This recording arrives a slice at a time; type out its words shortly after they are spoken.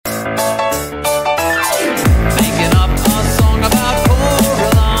Making up a song about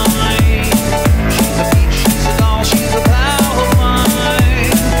Coraline. She's a peach, she's a doll, she's a pal of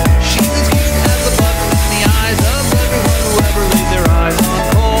mine. She's as cute as a button in the eyes of everyone who ever laid their eyes on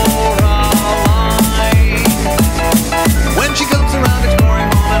Coraline. When she comes around exploring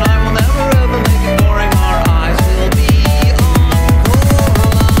home, and I will never ever make it boring, our eyes will be on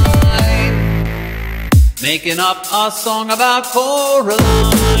Coraline. Making up a song about Coraline.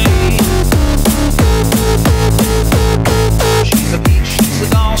 She's a peach, she's a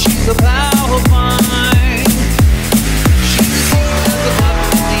doll, she's a pal of mine. She's as cute as a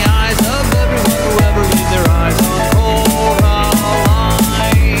button in the eyes of everyone who ever laid their eyes on Coraline.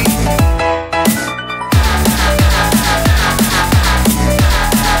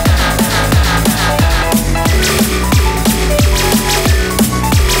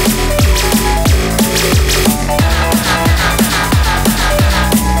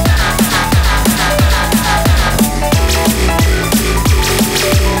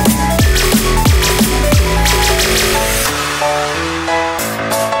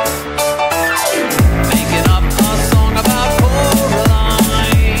 Making up a song about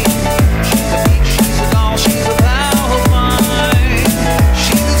Coraline. She's a peach, she's a doll, she's a pal of mine.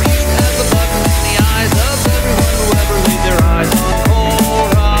 She's as cute as a button in the eyes of everyone who ever laid their eyes on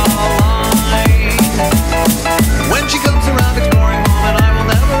Coraline. When she comes around exploring home, and I will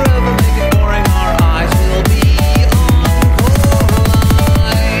never ever make it boring, our eyes will be on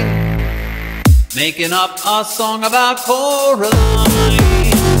Coraline. Making up a song about Coraline.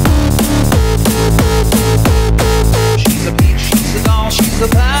 She's a peach, she's a doll, she's a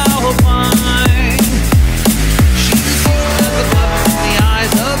pal